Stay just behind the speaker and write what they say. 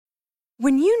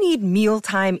When you need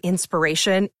mealtime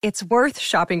inspiration, it's worth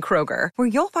shopping Kroger, where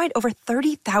you'll find over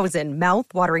 30,000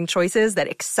 mouth-watering choices that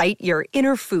excite your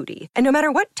inner foodie. And no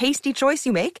matter what tasty choice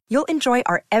you make, you'll enjoy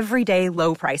our everyday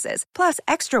low prices, plus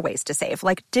extra ways to save,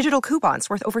 like digital coupons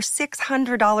worth over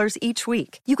 $600 each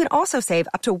week. You can also save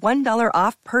up to $1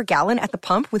 off per gallon at the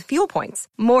pump with fuel points.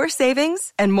 More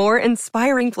savings and more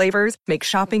inspiring flavors make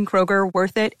shopping Kroger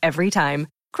worth it every time.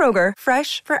 Kroger,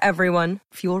 fresh for everyone.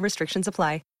 Fuel restrictions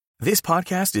apply. This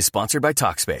podcast is sponsored by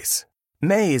Talkspace.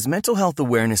 May is Mental Health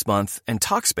Awareness Month, and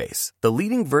Talkspace, the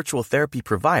leading virtual therapy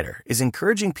provider, is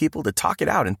encouraging people to talk it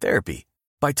out in therapy.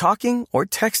 By talking or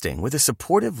texting with a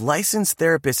supportive, licensed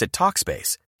therapist at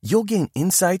Talkspace, you'll gain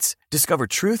insights, discover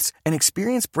truths, and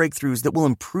experience breakthroughs that will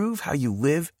improve how you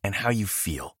live and how you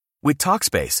feel. With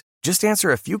Talkspace, just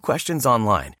answer a few questions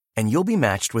online, and you'll be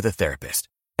matched with a therapist.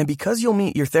 And because you'll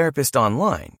meet your therapist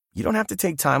online, you don't have to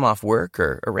take time off work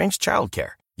or arrange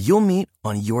childcare. You'll meet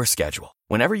on your schedule,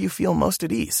 whenever you feel most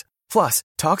at ease. Plus,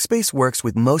 Talkspace works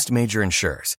with most major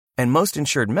insurers, and most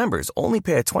insured members only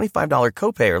pay a $25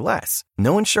 copay or less.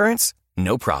 No insurance?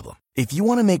 No problem. If you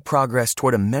want to make progress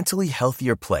toward a mentally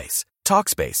healthier place,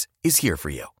 Talkspace is here for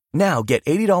you. Now get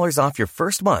 $80 off your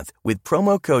first month with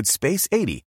promo code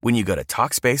SPACE80 when you go to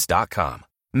Talkspace.com.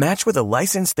 Match with a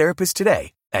licensed therapist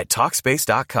today at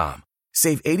Talkspace.com.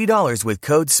 Save $80 with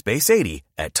code SPACE80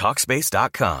 at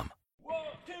Talkspace.com.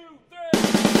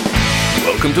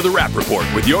 Welcome to the Rap Report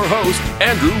with your host,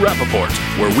 Andrew Rappaport,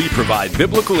 where we provide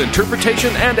biblical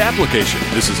interpretation and application.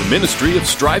 This is a ministry of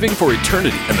Striving for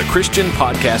Eternity and the Christian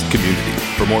podcast community.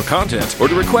 For more content or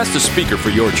to request a speaker for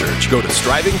your church, go to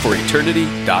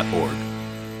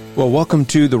strivingforeternity.org. Well, welcome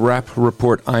to the Rap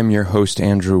Report. I'm your host,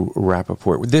 Andrew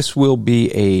Rappaport. This will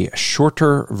be a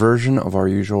shorter version of our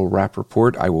usual Rap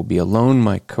Report. I will be alone.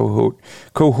 My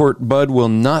cohort Bud will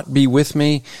not be with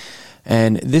me.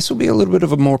 And this will be a little bit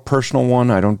of a more personal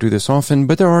one. I don't do this often,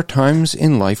 but there are times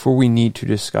in life where we need to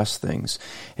discuss things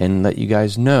and let you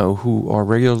guys know, who are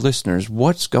regular listeners,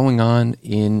 what's going on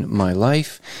in my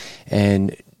life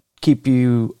and keep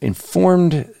you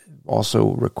informed,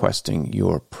 also requesting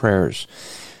your prayers.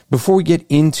 Before we get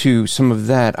into some of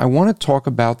that, I want to talk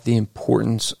about the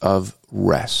importance of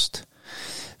rest.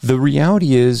 The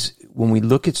reality is, when we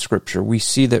look at Scripture, we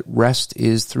see that rest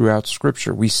is throughout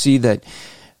Scripture. We see that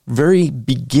very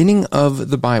beginning of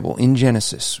the Bible, in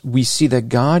Genesis, we see that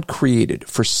God created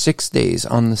for 6 days.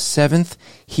 On the seventh,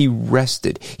 he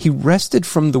rested. He rested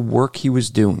from the work he was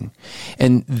doing.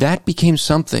 And that became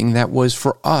something that was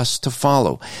for us to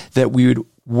follow, that we would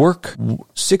work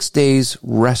 6 days,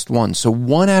 rest one. So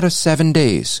 1 out of 7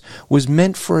 days was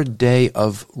meant for a day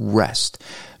of rest.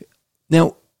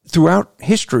 Now, throughout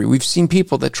history, we've seen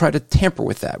people that try to tamper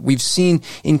with that. We've seen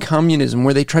in communism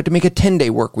where they tried to make a 10-day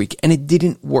work week, and it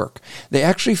didn't work. They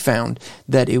actually found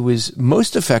that it was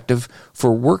most effective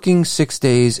for working 6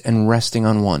 days and resting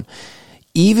on one.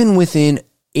 Even within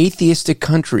atheistic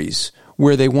countries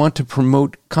where they want to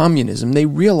promote communism, they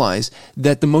realize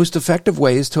that the most effective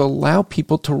way is to allow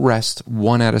people to rest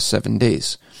 1 out of 7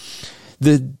 days.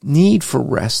 The need for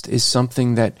rest is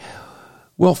something that,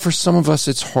 well, for some of us,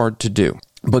 it's hard to do.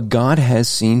 But God has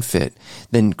seen fit,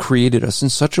 then created us in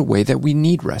such a way that we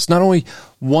need rest. Not only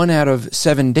 1 out of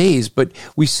 7 days, but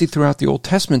we see throughout the Old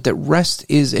Testament that rest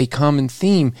is a common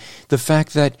theme. The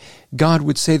fact that God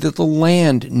would say that the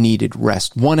land needed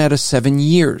rest 1 out of 7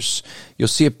 years. You'll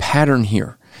see a pattern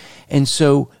here. And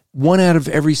so 1 out of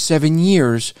every 7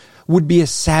 years would be a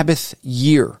Sabbath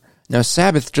year. Now,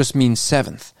 Sabbath just means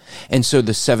seventh. And so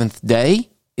the seventh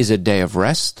day is a day of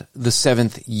rest. The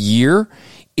seventh year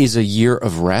is a year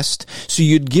of rest. So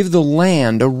you'd give the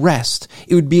land a rest.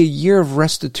 It would be a year of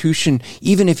restitution.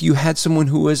 Even if you had someone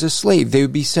who was a slave, they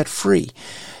would be set free.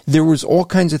 There was all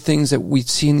kinds of things that we'd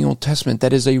see in the Old Testament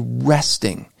that is a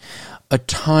resting, a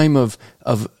time of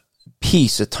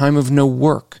peace, a time of no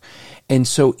work. And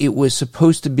so it was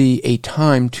supposed to be a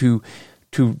time to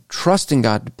trust in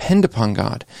God, depend upon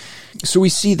God. So we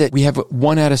see that we have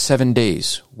 1 out of 7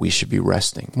 days we should be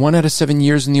resting. 1 out of 7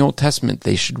 years in the Old Testament,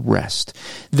 they should rest.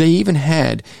 They even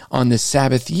had on the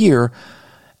Sabbath year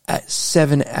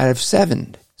 7 out of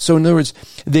 7. So in other words,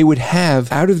 they would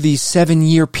have, out of these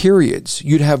 7-year periods,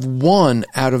 you'd have 1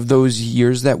 out of those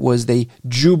years that was the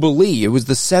Jubilee. It was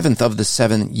the 7th of the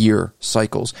 7-year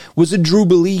cycles. It was a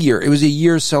Jubilee year. It was a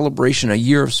year of celebration, a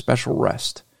year of special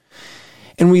rest.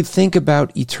 And we think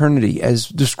about eternity as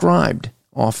described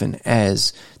often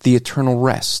as the eternal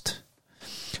rest.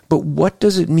 But what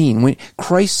does it mean? When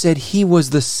Christ said he was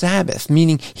the Sabbath,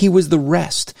 meaning he was the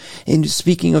rest, and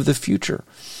speaking of the future,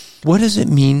 what does it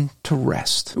mean to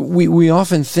rest? We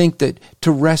often think that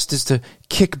to rest is to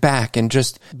kick back and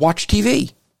just watch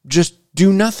TV, just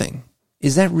do nothing.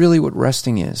 Is that really what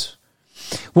resting is?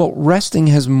 Well, resting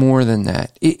has more than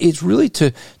that. It's really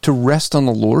to rest on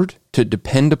the Lord, to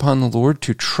depend upon the Lord,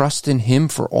 to trust in Him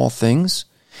for all things.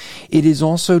 It is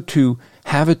also to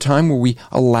have a time where we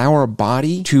allow our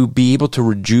body to be able to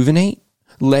rejuvenate.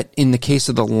 In the case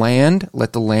of the land,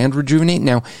 let the land rejuvenate.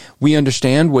 Now, we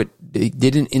understand what they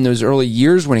did in those early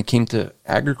years when it came to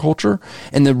agriculture.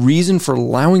 And the reason for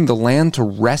allowing the land to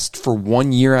rest for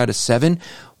 1 year out of 7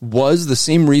 was the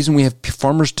same reason we have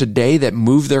farmers today that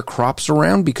move their crops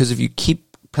around, because if you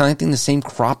keep planting the same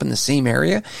crop in the same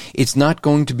area, it's not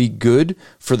going to be good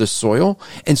for the soil.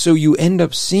 And so you end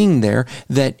up seeing there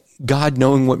that God,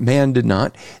 knowing what man did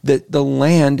not, that the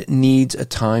land needs a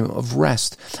time of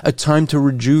rest, a time to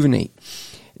rejuvenate.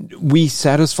 We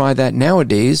satisfy that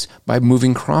nowadays by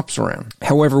moving crops around.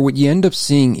 However, what you end up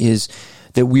seeing is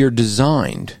that we are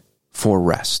designed for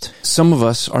rest. Some of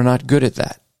us are not good at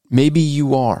that. Maybe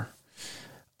you are.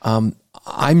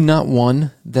 I'm not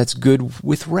one that's good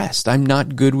with rest. I'm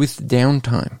not good with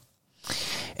downtime.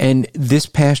 And this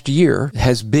past year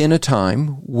has been a time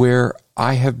where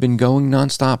I have been going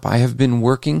nonstop. I have been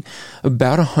working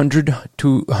about 100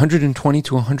 to 120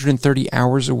 to 130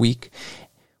 hours a week,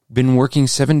 been working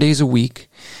 7 days a week.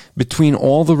 Between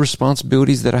all the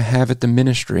responsibilities that I have at the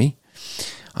ministry,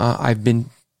 I've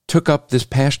took up this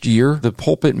past year the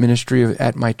pulpit ministry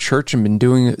at my church and been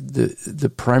doing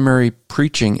the primary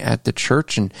preaching at the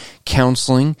church and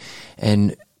counseling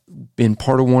and been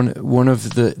part of one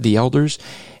of the elders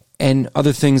and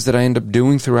other things that I end up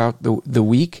doing throughout the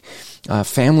week,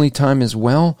 family time as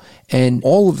well. And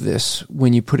all of this,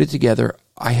 when you put it together,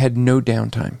 I had no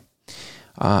downtime.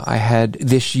 I had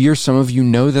this year, some of you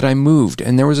know that I moved,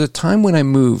 and there was a time when I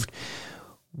moved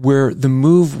where the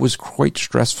move was quite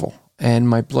stressful. And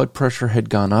my blood pressure had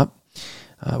gone up,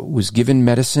 was given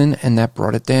medicine, and that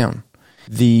brought it down.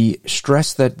 The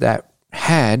stress that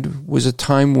had was a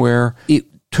time where it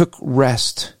took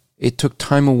rest. It took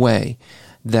time away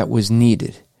that was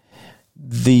needed.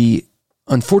 The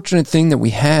unfortunate thing that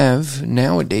we have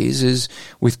nowadays is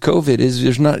with COVID is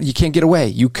you can't get away.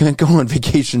 You can't go on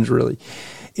vacations, really.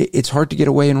 It's hard to get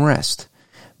away and rest.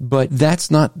 But that's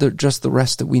not just the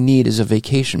rest that we need is a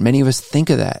vacation. Many of us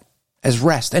think of that as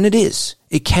rest, and it is.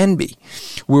 It can be,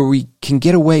 where we can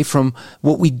get away from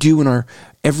what we do in our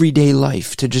everyday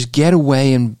life, to just get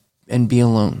away and be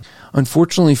alone.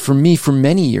 Unfortunately for me, for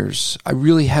many years, I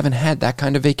really haven't had that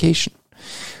kind of vacation.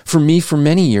 For me, for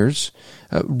many years,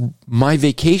 my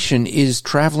vacation is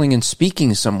traveling and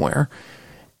speaking somewhere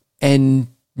and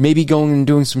maybe going and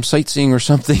doing some sightseeing or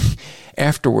something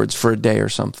afterwards for a day or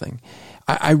something.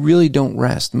 I really don't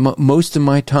rest. Most of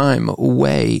my time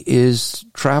away is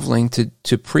traveling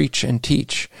to preach and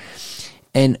teach.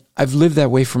 And I've lived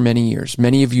that way for many years.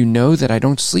 Many of you know that I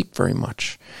don't sleep very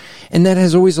much. And that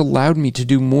has always allowed me to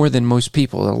do more than most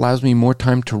people. It allows me more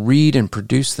time to read and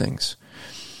produce things.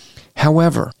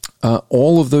 However,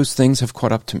 all of those things have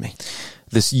caught up to me.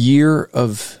 This year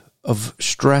of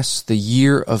stress, the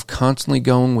year of constantly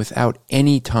going without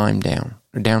any downtime,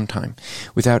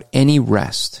 without any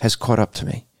rest, has caught up to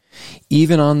me.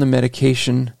 Even on the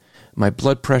medication, my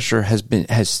blood pressure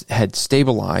had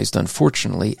stabilized,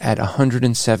 unfortunately, at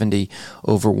 170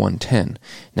 over 110.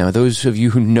 Now, those of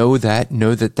you who know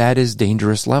that is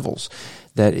dangerous levels.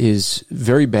 That is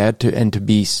very bad, and to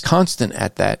be constant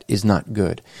at that is not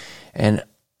good. And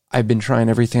I've been trying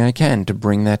everything I can to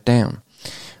bring that down.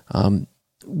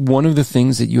 One of the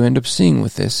things that you end up seeing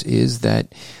with this is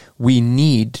that we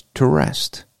need to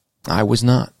rest. I was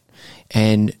not.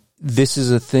 And this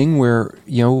is a thing where,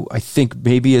 I think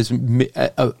maybe as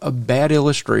a bad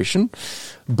illustration,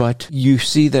 but you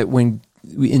see that when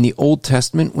in the Old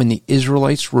Testament, when the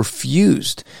Israelites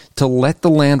refused to let the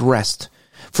land rest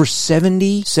for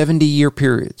 70-year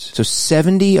periods, so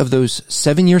 70 of those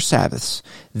 7-year Sabbaths,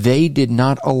 they did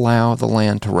not allow the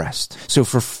land to rest. So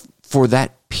for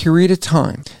that period of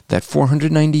time, that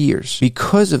 490 years,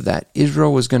 because of that,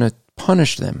 Israel was going to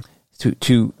punish them,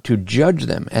 to judge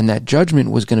them, and that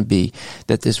judgment was going to be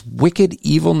that this wicked,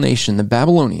 evil nation, the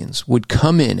Babylonians, would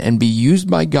come in and be used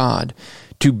by God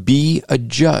to be a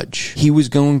judge. He was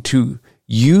going to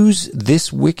use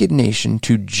this wicked nation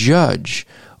to judge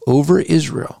over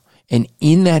Israel, and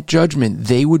in that judgment,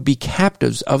 they would be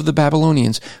captives of the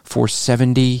Babylonians for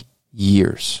 70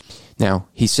 years. Now,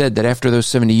 he said that after those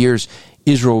 70 years,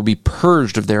 Israel will be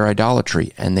purged of their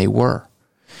idolatry, and they were.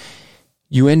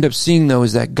 You end up seeing, though,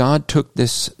 is that God took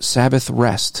this Sabbath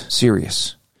rest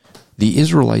serious. The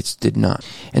Israelites did not.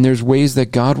 And there's ways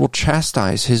that God will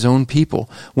chastise his own people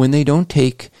when they don't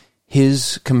take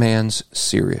his commands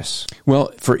serious.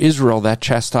 Well, for Israel, that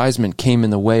chastisement came in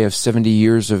the way of 70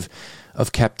 years of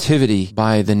captivity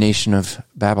by the nation of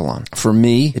Babylon. For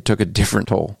me, it took a different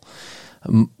toll.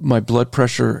 My blood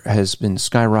pressure has been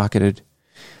skyrocketed,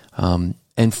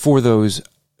 and for those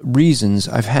reasons,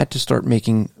 I've had to start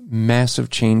making massive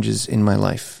changes in my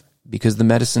life because the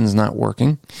medicine's not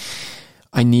working.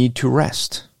 I need to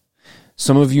rest.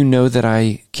 Some of you know that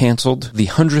I canceled the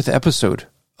 100th episode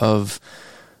of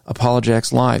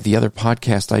Apologetics Live, the other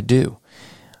podcast I do.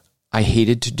 I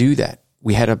hated to do that.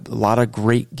 We had a lot of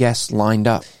great guests lined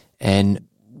up, and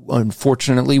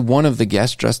unfortunately, one of the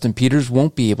guests, Justin Peters,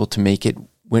 won't be able to make it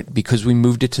because we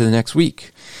moved it to the next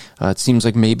week. It seems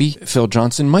like maybe Phil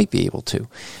Johnson might be able to,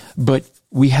 but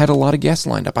we had a lot of guests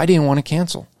lined up. I didn't want to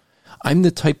cancel. I'm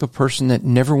the type of person that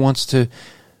never wants to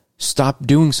stop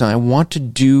doing something. I want to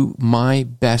do my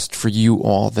best for you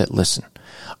all that listen.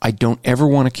 I don't ever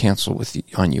want to cancel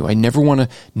on you. I never want to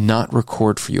not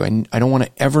record for you. I don't want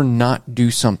to ever not do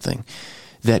something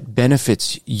that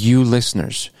benefits you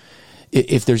listeners.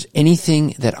 If there's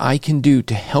anything that I can do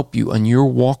to help you on your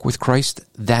walk with Christ,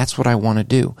 that's what I want to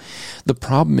do. The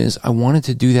problem is I wanted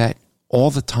to do that all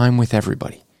the time with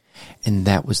everybody. And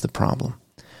that was the problem.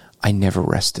 I never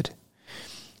rested.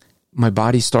 My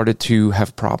body started to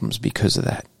have problems because of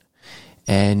that.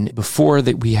 And before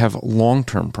that, we have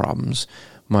long-term problems.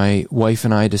 My wife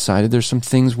and I decided there's some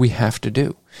things we have to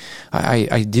do.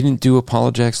 I didn't do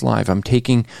Apologetics Live. I'm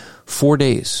taking 4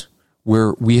 days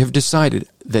where we have decided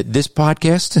that this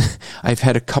podcast, I've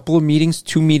had a couple of meetings,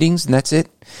 2 meetings, and that's it.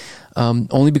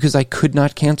 Only because I could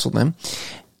not cancel them.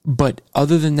 But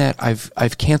other than that,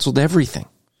 I've canceled everything.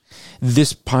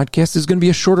 This podcast is going to be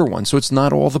a shorter one, so it's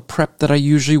not all the prep that I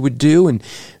usually would do and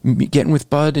getting with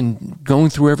Bud and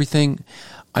going through everything.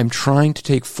 I'm trying to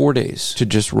take 4 days to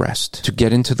just rest, to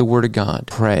get into the Word of God,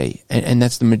 pray, and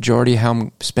that's the majority of how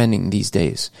I'm spending these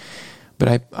days.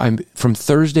 But I'm from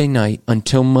Thursday night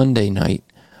until Monday night,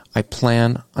 I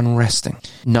plan on resting,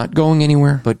 not going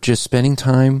anywhere, but just spending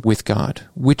time with God,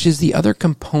 which is the other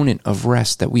component of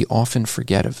rest that we often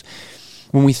forget of.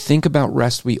 When we think about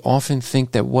rest, we often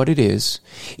think that what it is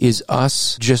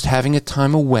us just having a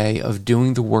time away of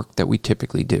doing the work that we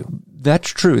typically do. That's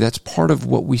true. That's part of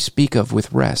what we speak of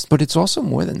with rest, but it's also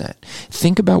more than that.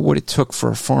 Think about what it took for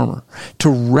a farmer to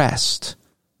rest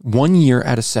 1 year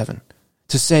out of 7,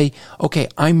 to say, okay,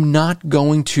 I'm not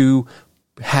going to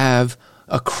have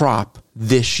a crop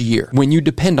this year. When you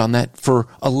depend on that for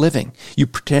a living, you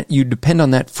depend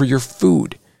on that for your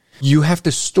food. You have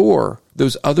to store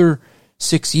those other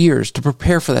 6 years to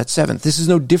prepare for that 7th. This is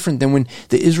no different than when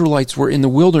the Israelites were in the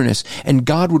wilderness and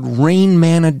God would rain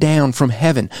manna down from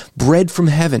heaven, bread from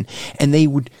heaven, and they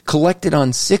would collect it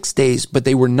on 6 days, but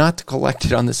they were not to collect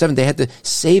it on the 7th. They had to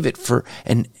save it for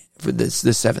the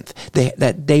 7th.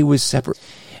 That day was separate.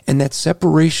 And that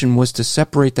separation was to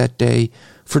separate that day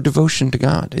for devotion to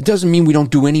God. It doesn't mean we don't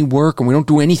do any work and we don't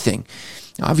do anything.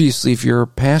 Obviously, if you're a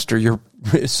pastor, your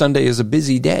Sunday is a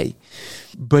busy day.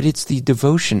 But it's the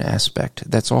devotion aspect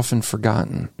that's often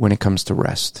forgotten when it comes to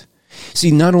rest. See,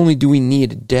 not only do we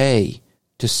need a day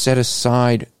to set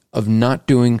aside of not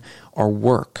doing our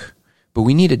work, but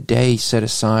we need a day set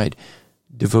aside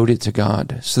devoted to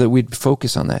God so that we'd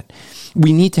focus on that.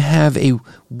 We need to have a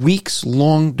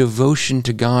weeks-long devotion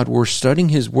to God. We're studying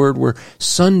His Word, where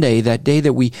Sunday, that day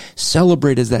that we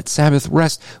celebrate as that Sabbath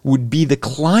rest, would be the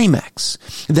climax.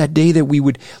 That day that we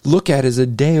would look at as a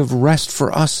day of rest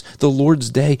for us, the Lord's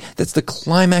Day. That's the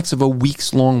climax of a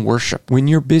weeks-long worship. When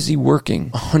you're busy working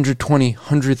 120,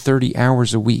 130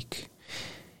 hours a week,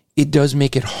 it does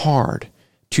make it hard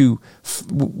to,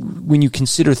 when you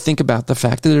think about the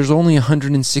fact that there's only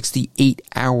 168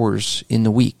 hours in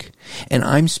the week, and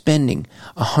I'm spending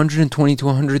 120 to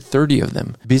 130 of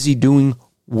them busy doing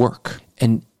work.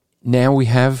 And now we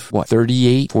have,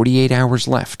 48 hours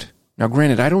left. Now,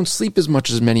 granted, I don't sleep as much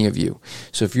as many of you.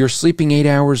 So if you're sleeping 8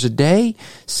 hours a day,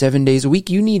 7 days a week,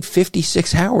 you need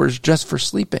 56 hours just for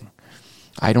sleeping.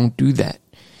 I don't do that.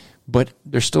 But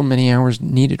there's still many hours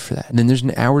needed for that. And then there's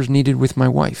hours needed with my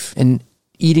wife. And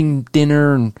eating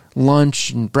dinner and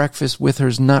lunch and breakfast with her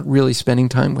is not really spending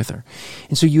time with her.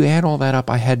 And so you add all that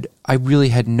up, I really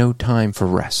had no time for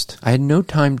rest. I had no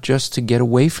time just to get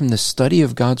away from the study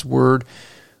of God's Word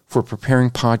for preparing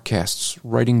podcasts,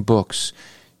 writing books,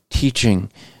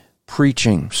 teaching,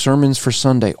 preaching, sermons for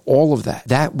Sunday, all of that.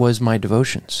 That was my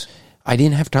devotions. I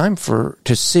didn't have time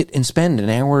to sit and spend an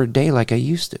hour a day like I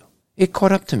used to. It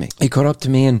caught up to me. It caught up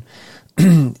to me, and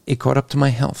it caught up to my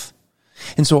health.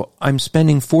 And so I'm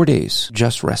spending 4 days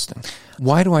just resting.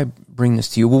 Why do I bring this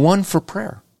to you? Well, one, for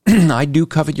prayer. I do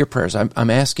covet your prayers. I'm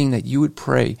asking that you would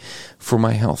pray for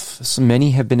my health. So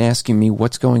many have been asking me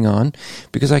what's going on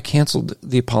because I canceled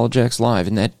the Apologetics Live,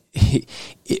 and that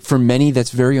for many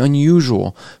that's very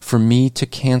unusual for me to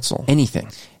cancel anything.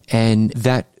 And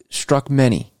that struck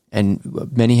many, and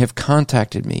many have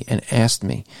contacted me and asked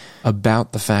me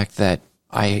about the fact that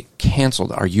I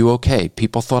canceled. Are you okay?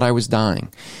 People thought I was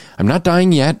dying. I'm not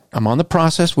dying yet. I'm on the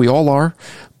process. We all are.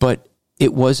 But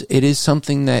it is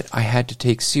something that I had to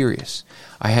take serious.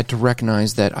 I had to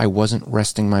recognize that I wasn't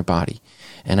resting my body,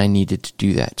 and I needed to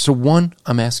do that. So 1,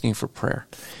 I'm asking for prayer.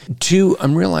 2,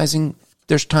 I'm realizing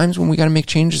there's times when we got to make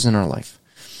changes in our life.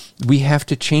 We have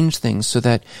to change things so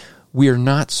that we are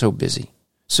not so busy.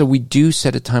 So we do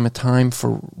set a time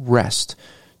for rest,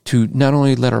 to not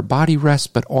only let our body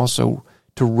rest, but also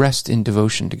to rest in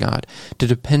devotion to God, to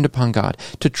depend upon God,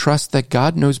 to trust that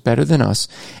God knows better than us.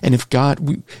 And if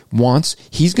God wants,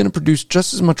 he's going to produce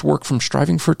just as much work from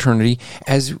Striving for Eternity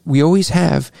as we always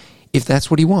have, if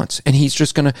that's what he wants. And he's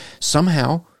just going to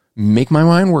somehow make my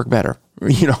mind work better,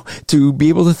 to be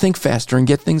able to think faster and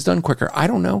get things done quicker. I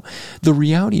don't know. The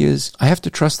reality is I have to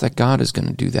trust that God is going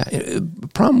to do that. A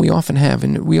problem we often have,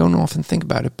 and we don't often think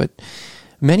about it, but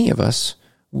many of us,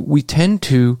 we tend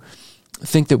to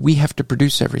think that we have to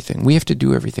produce everything. We have to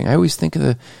do everything. I always think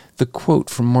of the quote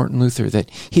from Martin Luther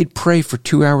that he'd pray for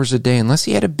 2 hours a day unless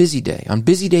he had a busy day. On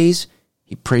busy days,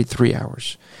 he prayed 3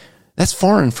 hours. That's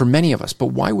foreign for many of us, but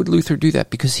why would Luther do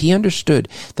that? Because he understood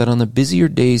that on the busier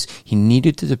days, he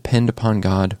needed to depend upon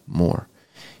God more.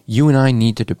 You and I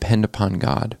need to depend upon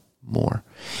God more.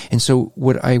 And so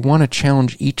what I want to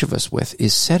challenge each of us with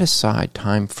is set aside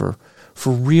time for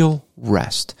real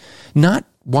rest. Not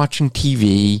watching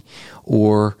TV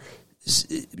or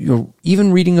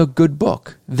even reading a good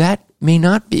book. That may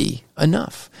not be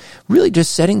enough. Really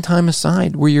just setting time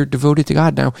aside where you're devoted to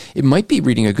God. Now, it might be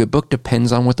reading a good book,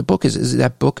 depends on what the book is. Is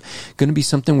that book going to be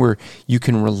something where you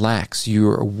can relax?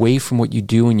 You're away from what you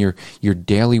do in your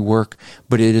daily work,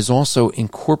 but it is also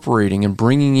incorporating and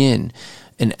bringing in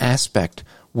an aspect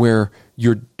where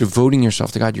you're devoting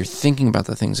yourself to God. You're thinking about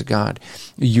the things of God.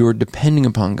 You're depending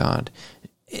upon God.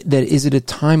 That is it a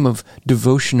time of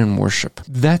devotion and worship.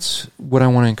 That's what I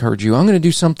want to encourage you. I'm going to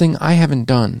do something I haven't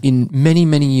done in many,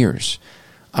 many years.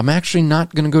 I'm actually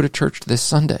not going to go to church this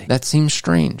Sunday. That seems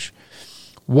strange.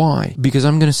 Why? Because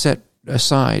I'm going to set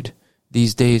aside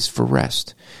these days for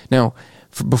rest. Now,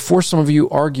 before some of you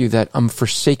argue that I'm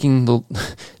forsaking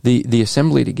the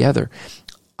assembly together,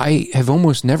 I have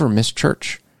almost never missed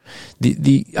church.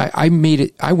 I made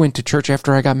it. I went to church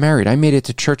after I got married. I made it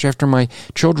to church after my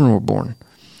children were born.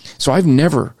 So I've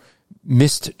never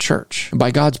missed church. By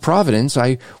God's providence,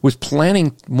 I was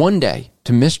planning one day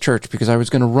to miss church because I was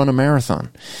going to run a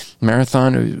marathon.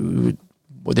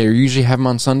 They usually have them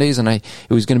on Sundays, and it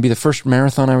was going to be the first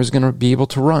marathon I was going to be able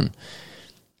to run.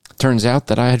 Turns out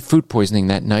that I had food poisoning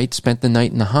that night, spent the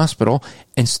night in the hospital,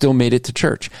 and still made it to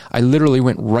church. I literally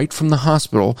went right from the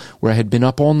hospital, where I had been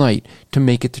up all night, to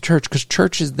make it to church, because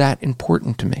church is that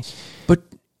important to me. But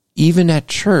even at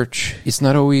church, it's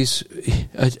not always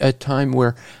a time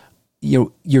where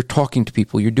you're talking to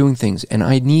people, you're doing things, and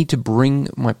I need to bring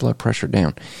my blood pressure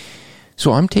down.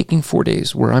 So I'm taking 4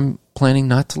 days where I'm planning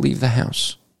not to leave the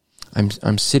house.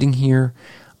 I'm sitting here.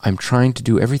 I'm trying to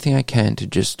do everything I can to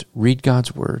just read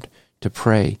God's word, to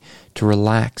pray, to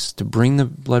relax, to bring the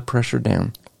blood pressure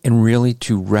down, and really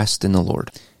to rest in the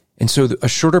Lord. And so a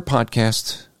shorter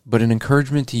podcast, but an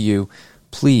encouragement to you.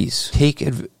 Please take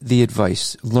the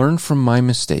advice. Learn from my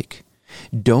mistake.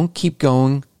 Don't keep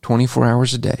going 24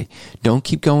 hours a day. Don't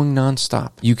keep going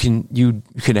nonstop. You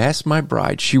could ask my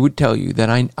bride. She would tell you that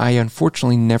I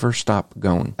unfortunately never stop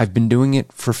going. I've been doing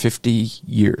it for 50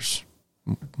 years.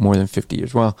 More than 50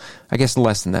 years. Well, I guess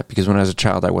less than that, because when I was a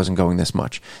child, I wasn't going this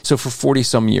much. So for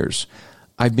 40-some years,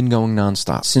 I've been going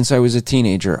nonstop. Since I was a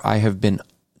teenager, I have been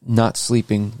not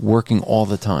sleeping, working all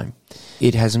the time.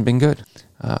 It hasn't been good.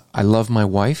 I love my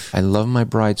wife. I love my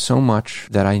bride so much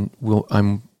that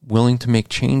I'm willing to make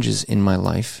changes in my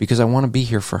life because I want to be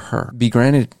here for her. Be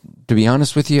granted, to be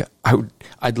honest with you,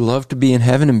 I'd love to be in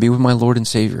heaven and be with my Lord and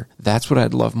Savior. That's what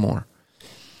I'd love more.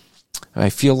 I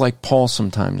feel like Paul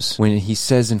sometimes when he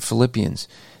says in Philippians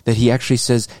that he actually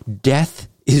says death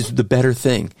is the better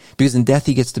thing, because in death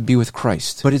he gets to be with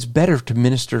Christ. But it's better to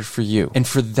minister for you. And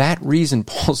for that reason,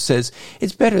 Paul says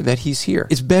it's better that he's here.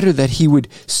 It's better that he would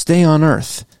stay on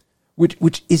earth,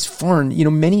 which is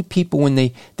foreign. Many people, when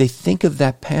they think of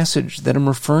that passage that I'm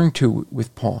referring to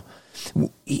with Paul,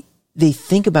 they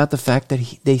think about the fact that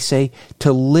they say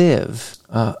to live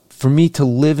For me to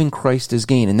live in Christ is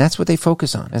gain. And that's what they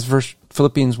focus on. That's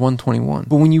Philippians 1:21.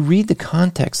 But when you read the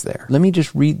context there, let me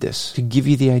just read this to give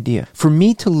you the idea. For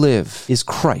me to live is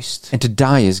Christ, and to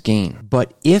die is gain.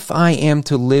 But if I am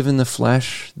to live in the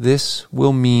flesh, this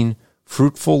will mean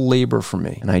fruitful labor for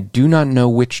me. And I do not know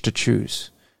which to choose,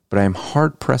 but I am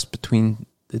hard pressed between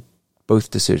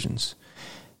both decisions.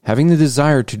 Having the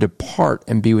desire to depart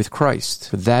and be with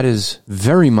Christ, for that is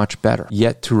very much better.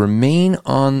 Yet to remain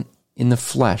in the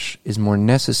flesh is more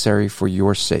necessary for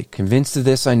your sake. Convinced of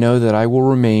this, I know that I will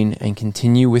remain and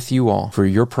continue with you all for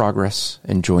your progress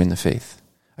and joy in the faith.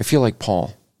 I feel like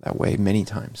Paul that way many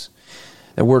times.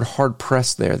 That word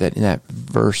hard-pressed there, that in that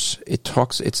verse,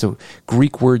 it's a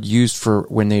Greek word used for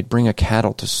when they'd bring a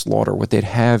cattle to slaughter. What they'd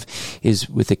have is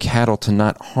with the cattle to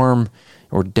not harm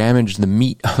or damage the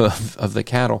meat of the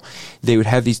cattle, they would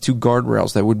have these two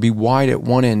guardrails that would be wide at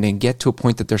one end and get to a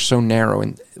point that they're so narrow,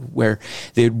 and where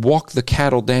they'd walk the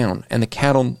cattle down, and the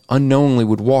cattle unknowingly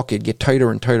would walk. It'd get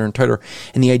tighter and tighter and tighter.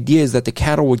 And the idea is that the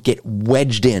cattle would get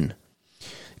wedged in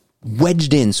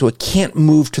so it can't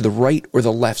move to the right or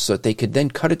the left, so that they could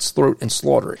then cut its throat and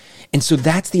slaughter it. And so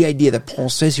that's the idea that Paul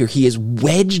says here. He is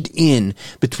wedged in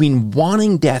between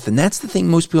wanting death, and that's the thing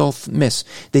most people miss.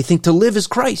 They think to live is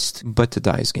Christ, but to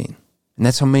die is gain. And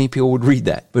that's how many people would read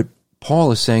that. But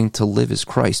Paul is saying to live is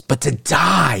Christ, but to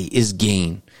die is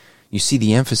gain. You see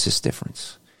the emphasis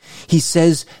difference. He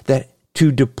says that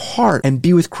to depart and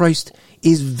be with Christ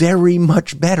is very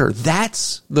much better.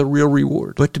 That's the real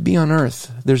reward. But to be on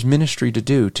earth, there's ministry to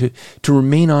do. To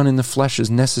remain on in the flesh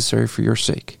is necessary for your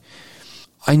sake.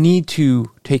 I need to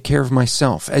take care of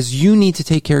myself, as you need to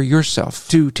take care of yourself,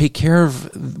 to take care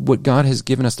of what God has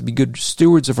given us, to be good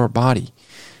stewards of our body,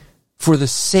 for the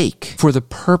sake, for the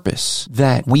purpose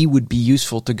that we would be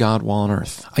useful to God while on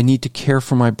earth. I need to care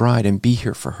for my bride and be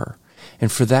here for her.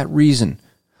 And for that reason,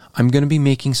 I'm going to be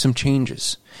making some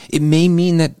changes. It may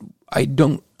mean that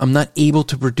I'm not able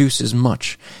to produce as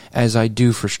much as I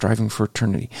do for Striving for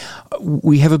Eternity.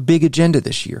 We have a big agenda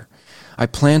this year. I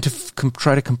plan to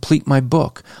try to complete my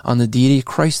book on the deity of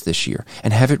Christ this year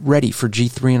and have it ready for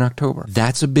G3 in October.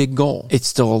 That's a big goal. It's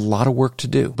still a lot of work to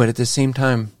do, but at the same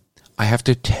time, I have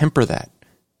to temper that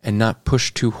and not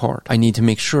push too hard. I need to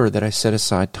make sure that I set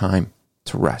aside time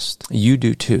to rest. You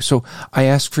do too. So I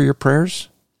ask for your prayers.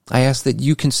 I ask that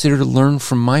you consider to learn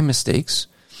from my mistakes.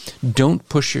 Don't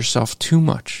push yourself too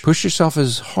much. Push yourself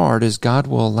as hard as God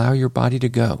will allow your body to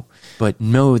go. But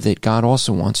know that God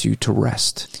also wants you to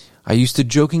rest. I used to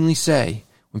jokingly say,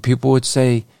 when people would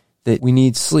say that we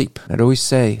need sleep, I'd always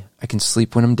say, I can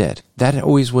sleep when I'm dead. That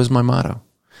always was my motto.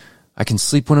 I can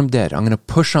sleep when I'm dead. I'm going to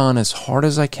push on as hard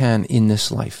as I can in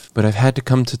this life. But I've had to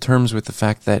come to terms with the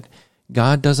fact that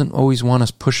God doesn't always want us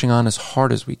pushing on as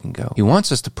hard as we can go. He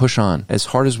wants us to push on as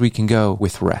hard as we can go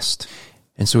with rest.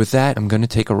 And so with that, I'm going to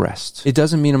take a rest. It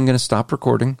doesn't mean I'm going to stop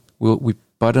recording.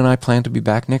 Bud and I plan to be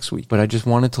back next week. But I just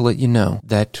wanted to let you know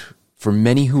that for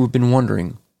many who have been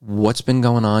wondering what's been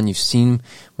going on, you've seen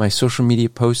my social media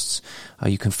posts.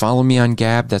 You can follow me on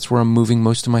Gab. That's where I'm moving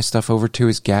most of my stuff over to,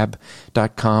 is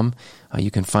gab.com.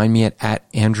 You can find me at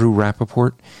Andrew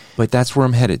Rappaport. But that's where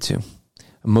I'm headed to.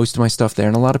 Most of my stuff there.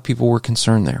 And a lot of people were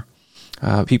concerned there.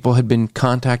 People had been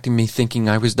contacting me thinking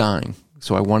I was dying.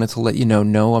 So I wanted to let you know,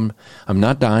 no, I'm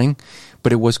not dying,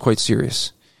 but it was quite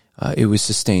serious. It was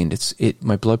sustained.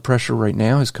 My blood pressure right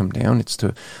now has come down. It's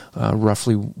to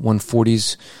roughly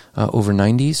 140s over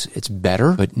 90s. It's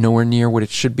better, but nowhere near what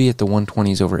it should be at the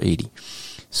 120s over 80.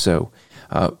 So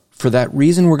for that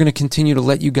reason, we're going to continue to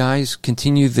let you guys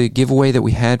continue the giveaway that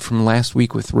we had from last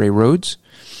week with Ray Rhodes,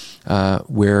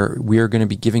 where we are going to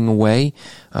be giving away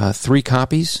 3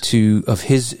 copies of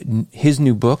his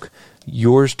new book,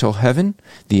 Yours Till Heaven,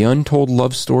 The Untold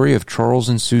Love Story of Charles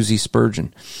and Susie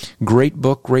Spurgeon. Great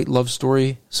book, great love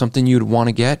story, something you'd want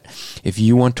to get. If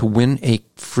you want to win a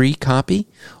free copy,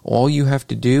 all you have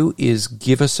to do is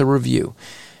give us a review.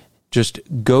 Just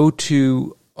go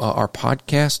to our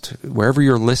podcast, wherever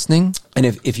you're listening. And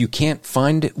if you can't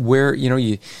find where,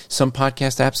 some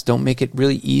podcast apps don't make it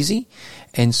really easy.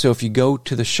 And so if you go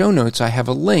to the show notes, I have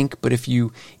a link, but if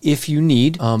you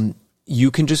need,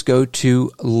 you can just go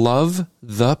to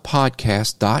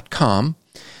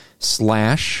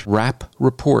lovethepodcast.com/rap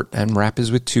report, and rap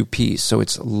is with 2 P's. So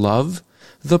it's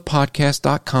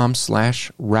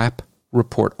lovethepodcast.com/rap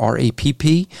report,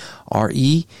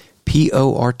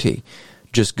 RAPPREPORT.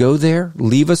 Just go there,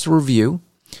 leave us a review,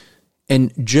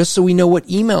 and just so we know what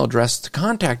email address to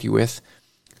contact you with,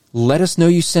 let us know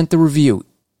you sent the review.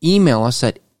 Email us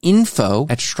at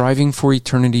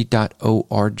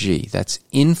info@strivingforeternity.org. That's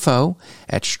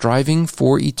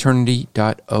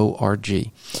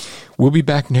info@strivingforeternity.org. We'll be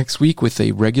back next week with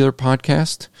a regular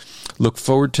podcast. Look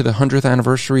forward to the 100th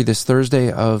anniversary this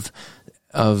Thursday or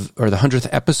the 100th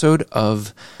episode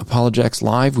of Apologetics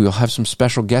Live. We'll have some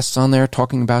special guests on there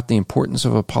talking about the importance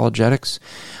of apologetics.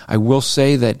 I will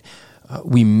say that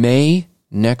we may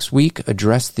next week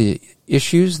address the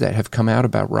issues that have come out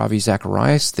about Ravi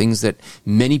Zacharias, things that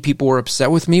many people were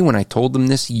upset with me when I told them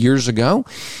this years ago.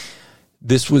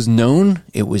 This was known.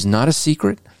 It was not a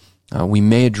secret. We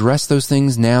may address those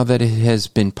things now that it has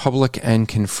been public and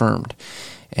confirmed.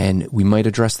 And we might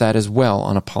address that as well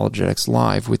on Apologetics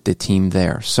Live with the team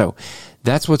there. So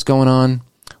that's what's going on.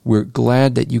 We're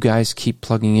glad that you guys keep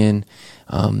plugging in.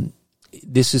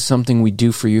 This is something we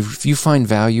do for you. If you find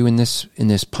value in this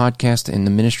podcast, in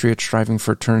the ministry at Striving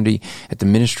for Eternity, at the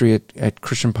ministry at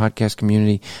Christian Podcast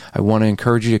Community, I want to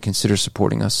encourage you to consider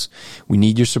supporting us. We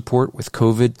need your support. With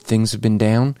COVID, things have been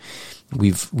down.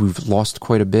 We've lost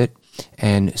quite a bit,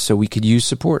 and so we could use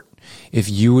support. If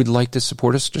you would like to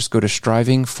support us, just go to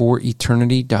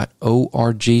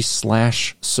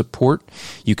strivingforeternity.org/support.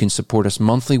 You can support us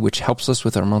monthly, which helps us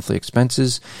with our monthly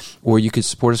expenses, or you could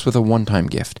support us with a one-time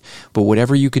gift. But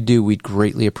whatever you could do, we'd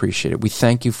greatly appreciate it. We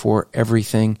thank you for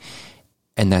everything,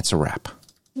 and that's a wrap.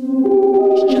 The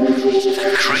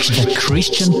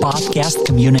Christian Podcast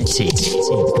Community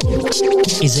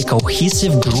is a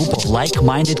cohesive group of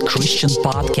like-minded Christian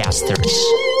podcasters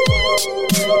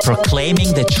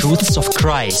proclaiming the truths of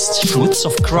Christ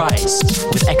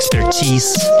with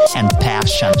expertise and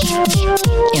passion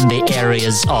in the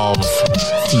areas of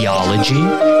theology,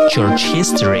 church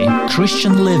history,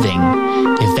 Christian living,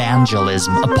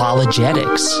 evangelism,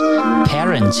 apologetics,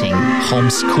 parenting,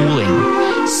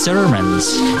 homeschooling,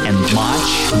 sermons, and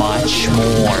much, much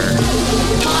more.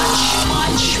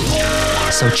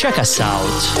 So check us out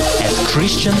at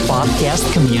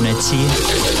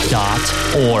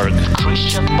ChristianPodcastCommunity.org.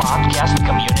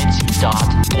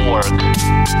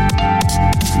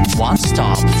 ChristianPodcastCommunity.org. One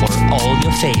stop for all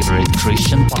your favorite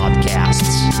Christian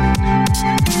podcasts.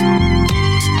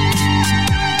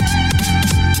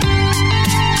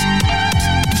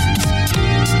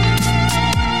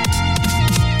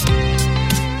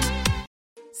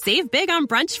 Save big on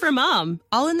brunch for mom,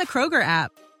 all in the Kroger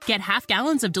app. Get half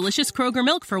gallons of delicious Kroger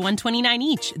milk for $1.29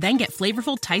 each. Then get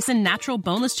flavorful Tyson natural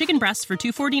boneless chicken breasts for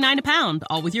 $2.49 a pound,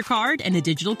 all with your card and a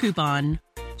digital coupon.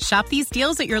 Shop these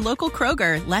deals at your local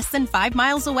Kroger, less than 5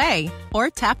 miles away.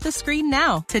 Or tap the screen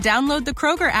now to download the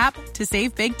Kroger app to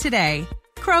save big today.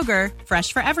 Kroger,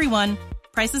 fresh for everyone.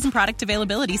 Prices and product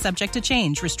availability subject to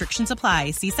change. Restrictions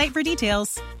apply. See site for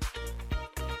details.